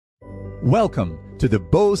Welcome to the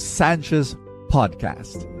Bo Sanchez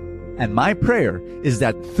podcast. And my prayer is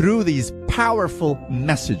that through these powerful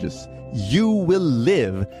messages, you will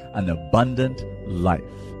live an abundant life.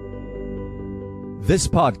 This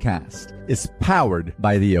podcast is powered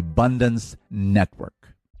by the Abundance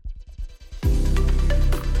Network.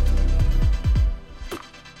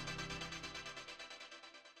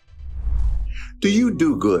 Do you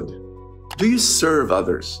do good? Do you serve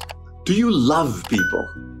others? Do you love people?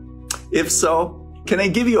 If so, can I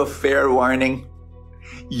give you a fair warning?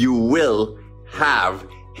 You will have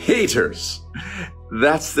haters.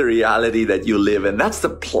 That's the reality that you live in. That's the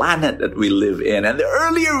planet that we live in. And the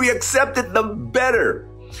earlier we accept it, the better.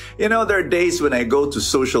 You know, there are days when I go to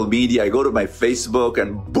social media, I go to my Facebook,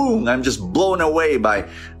 and boom, I'm just blown away by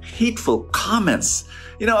hateful comments.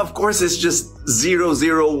 You know, of course, it's just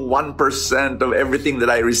 0.001% of everything that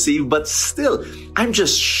I receive, but still, I'm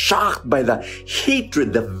just shocked by the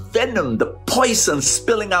hatred, the venom, the poison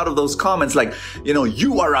spilling out of those comments. Like, you know,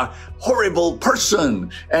 you are a horrible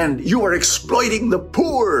person, and you are exploiting the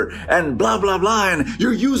poor, and blah, blah, blah, and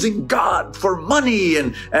you're using God for money,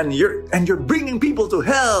 and you're bringing people to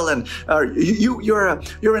hell, and you're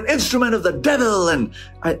an instrument of the devil. And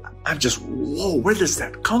I'm just, whoa, where does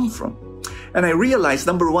that come from? And I realized,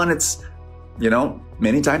 number one, it's, you know,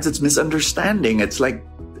 many times it's misunderstanding. It's like,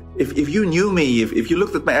 if you knew me, if you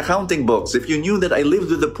looked at my accounting books, if you knew that I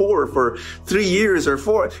lived with the poor for 3 years or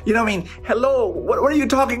 4, you know, I mean, hello, what are you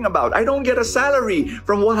talking about? I don't get a salary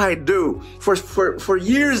from what I do for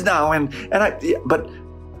years now. But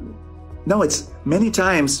no, it's many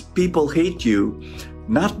times people hate you,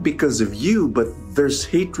 not because of you, but there's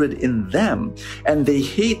hatred in them. And they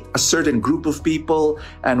hate a certain group of people.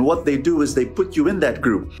 And what they do is they put you in that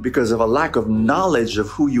group because of a lack of knowledge of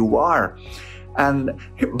who you are.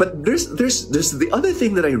 But there's the other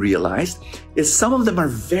thing that I realized is some of them are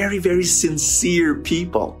very, very sincere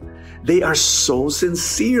people. They are so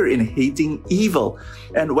sincere in hating evil.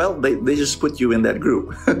 And well, they just put you in that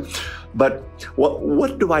group. But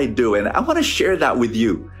what do I do? And I want to share that with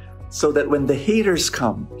you, so that when the haters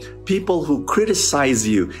come, people who criticize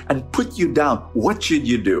you and put you down, what should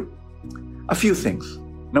you do? A few things.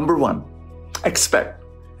 Number one, expect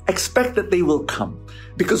that they will come,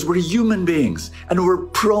 because we're human beings and we're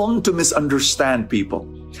prone to misunderstand people.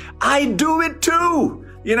 I do it too.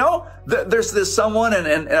 You know, there's this someone, and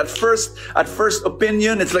at first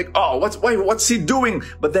opinion, it's like, oh, what's he doing?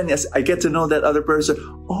 But then, yes, I get to know that other person.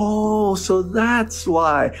 Oh, so that's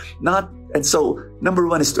why. And so, number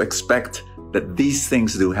one is to expect that these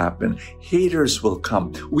things do happen. Haters will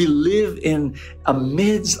come. We live in a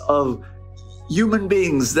midst of human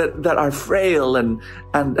beings that are frail and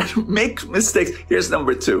make mistakes. Here's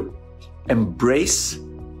number two. Embrace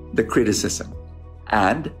the criticism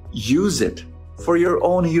and use it for your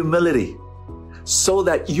own humility, so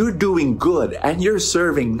that you're doing good and you're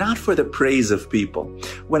serving not for the praise of people.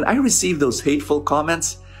 When I receive those hateful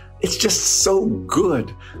comments, it's just so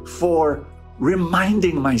good for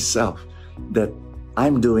reminding myself that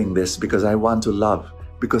I'm doing this because I want to love,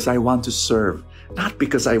 because I want to serve, not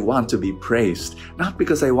because I want to be praised, not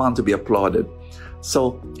because I want to be applauded.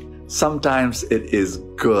 So sometimes it is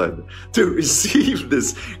good to receive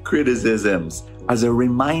these criticisms as a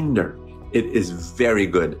reminder. It is very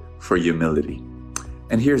good for humility.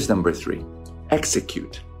 And here's number three.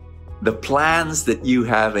 Execute the plans that you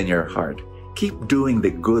have in your heart. Keep doing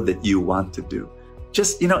the good that you want to do.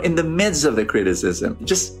 Just, you know, in the midst of the criticism,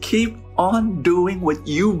 just keep on doing what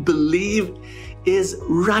you believe is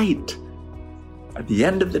right. At the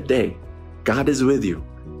end of the day, God is with you,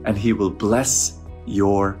 and He will bless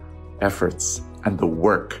your efforts and the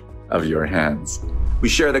work of your hands. We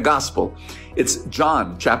share the gospel. It's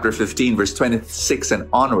John chapter 15, verse 26 and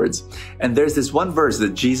onwards. And there's this one verse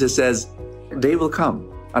that Jesus says, day will come,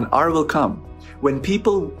 an hour will come, when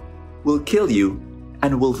people will kill you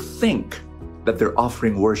and will think that they're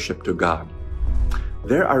offering worship to God.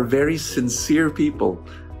 There are very sincere people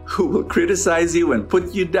who will criticize you and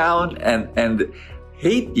put you down and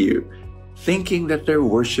hate you, thinking that they're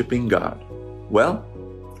worshiping God. Well,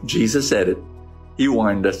 Jesus said it. He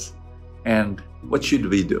warned us. And what should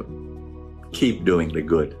we do? Keep doing the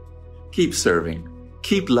good. Keep serving.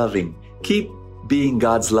 Keep loving. Keep being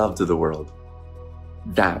God's love to the world.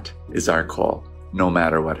 That is our call, no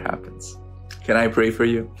matter what happens. Can I pray for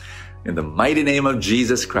you? In the mighty name of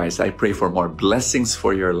Jesus Christ, I pray for more blessings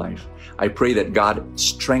for your life. I pray that God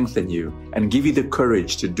strengthen you and give you the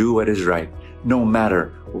courage to do what is right, no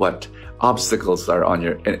matter what obstacles are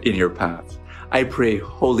in your path. I pray,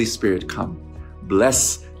 Holy Spirit, come.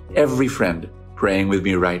 Bless every friend praying with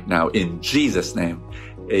me right now. In Jesus' name,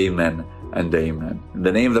 amen and amen. In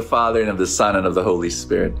the name of the Father, and of the Son, and of the Holy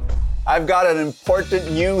Spirit. I've got an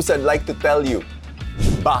important news I'd like to tell you.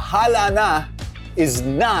 Bahala na is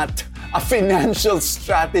not a financial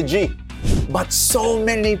strategy. But so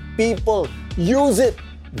many people use it.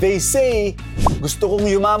 They say, gusto kong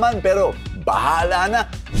yumaman pero bahala na.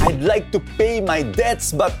 I'd like to pay my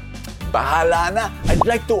debts but bahala na. I'd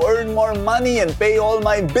like to earn more money and pay all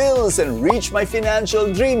my bills and reach my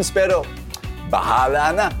financial dreams pero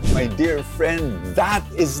bahala na. My dear friend, that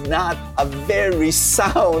is not a very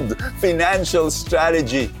sound financial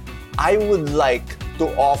strategy. I would like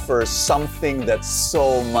to offer something that's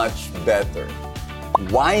so much better.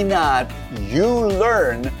 Why not you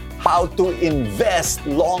learn how to invest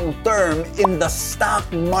long-term in the stock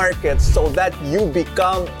market so that you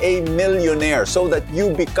become a millionaire, so that you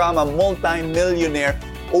become a multi-millionaire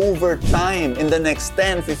over time in the next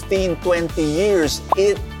 10, 15, 20 years.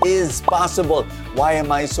 It is possible. Why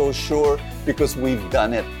am I so sure? Because we've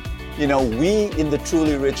done it. You know, we in the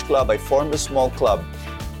Truly Rich Club, I formed a small club,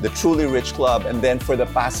 the Truly Rich Club, and then for the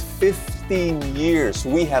past 15 years,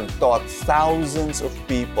 we have taught thousands of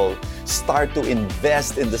people start to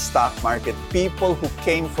invest in the stock market. People who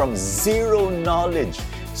came from zero knowledge,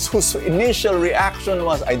 whose initial reaction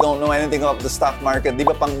was, I don't know anything about the stock market. Di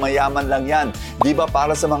ba pang mayaman lang yan? Di ba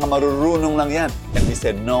para sa mga marurunong lang yan? And we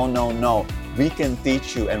said, no. We can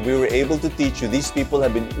teach you, and we were able to teach you. These people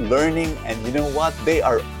have been learning, and you know what? They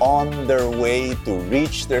are on their way to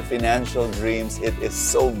reach their financial dreams. It is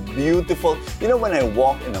so beautiful. You know, when I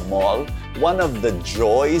walk in a mall, one of the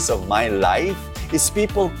joys of my life is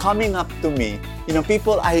people coming up to me, you know,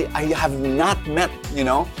 people I have not met, you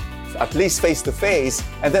know, at least face to face,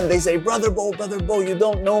 and then they say, Brother Bo, you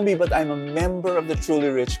don't know me, but I'm a member of the Truly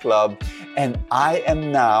Rich Club, and I am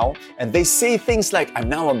now, and they say things like, I'm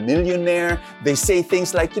now a millionaire. They say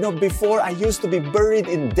things like, you know, before I used to be buried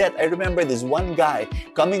in debt. I remember this one guy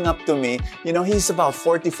coming up to me, you know, he's about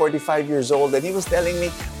 40, 45 years old, and he was telling me,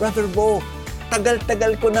 Brother Bo,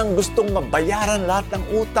 tagal-tagal ko nang gustong mabayaran lahat ng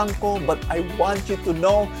utang ko, but I want you to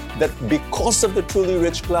know that because of the Truly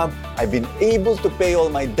Rich Club, I've been able to pay all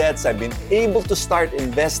my debts, I've been able to start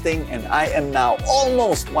investing, and I am now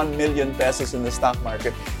almost 1 million pesos in the stock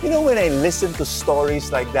market. You know, when I listen to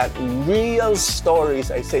stories like that, real stories,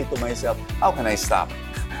 I say to myself, how can I stop?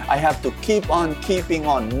 I have to keep on keeping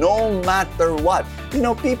on no matter what. You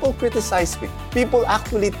know, people criticize me. People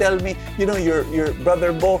actually tell me, you know, your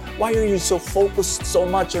Brother Bo, why are you so focused so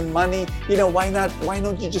much on money? You know, why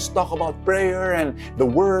don't you just talk about prayer and the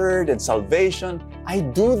word and salvation? I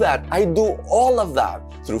do that. I do all of that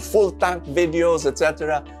through FULLTANK videos,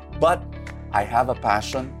 etc. But I have a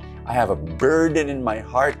passion. I have a burden in my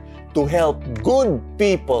heart to help good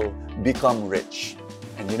people become rich.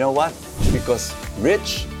 And you know what? Because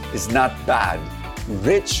rich is not bad.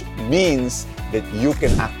 Rich means that you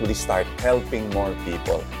can actually start helping more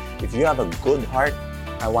people. If you have a good heart,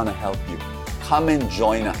 I want to help you. Come and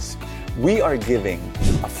join us. We are giving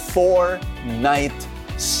a 4-night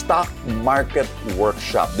stock market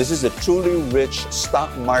workshop. This is a Truly Rich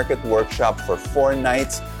stock market workshop for 4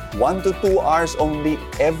 nights, 1 to 2 hours only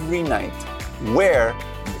every night, where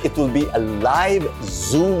it will be a live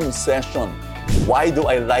Zoom session. Why do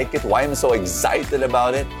I like it? Why am I so excited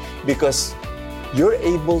about it? Because you're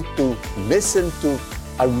able to listen to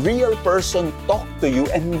a real person talk to you,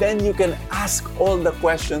 and then you can ask all the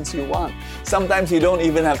questions you want. Sometimes you don't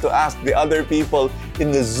even have to ask. The other people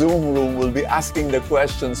in the Zoom room will be asking the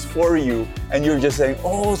questions for you, and you're just saying,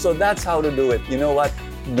 oh, so that's how to do it. You know what?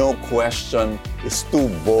 No question is too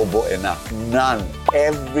bobo enough. None.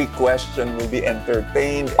 Every question will be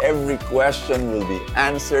entertained. Every question will be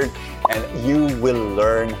answered. And you will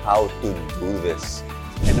learn how to do this.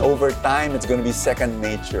 And over time, it's going to be second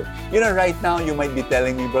nature. You know, right now, you might be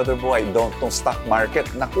telling me, Brother Bo, I don't know stock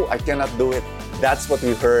market. Naku, I cannot do it. That's what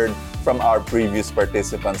we heard from our previous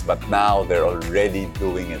participants, but now they're already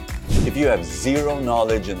doing it. If you have zero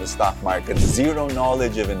knowledge in the stock market, zero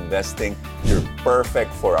knowledge of investing, you're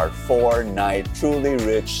perfect for our 4-night Truly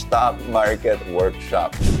Rich Stock Market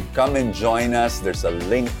Workshop. Come and join us. There's a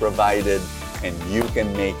link provided, and you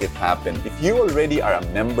can make it happen. If you already are a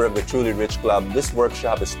member of the Truly Rich Club, this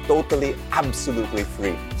workshop is totally, absolutely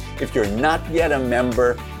free. If you're not yet a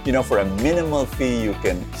member, you know, for a minimal fee, you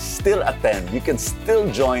can still attend, you can still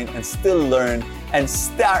join and still learn and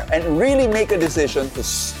start and really make a decision to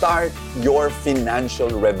start your financial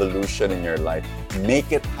revolution in your life.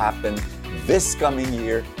 Make it happen this coming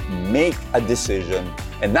year. Make a decision.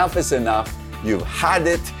 Enough is enough. You've had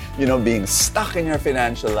it, you know, being stuck in your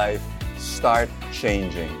financial life. Start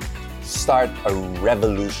changing. Start a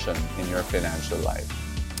revolution in your financial life.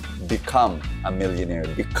 become a millionaire,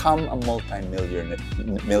 become a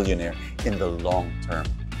multi-millionaire in the long term.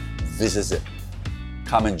 This is it.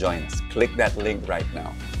 Come and join us. Click that link right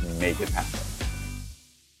now. Make it happen.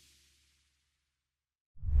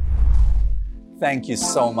 Thank you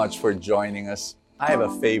so much for joining us. I have a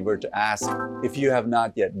favor to ask. If you have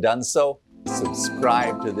not yet done so,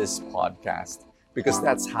 subscribe to this podcast, because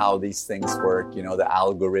that's how these things work, the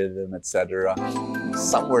algorithm, etc.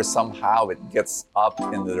 Somewhere, somehow, it gets up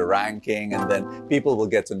into the ranking, and then people will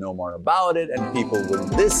get to know more about it, and people will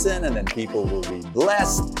listen, and then people will be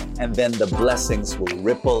blessed, and then the blessings will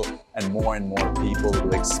ripple, and more people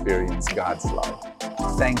will experience God's love.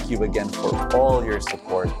 Thank you again for all your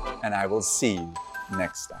support, and I will see you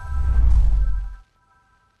next time.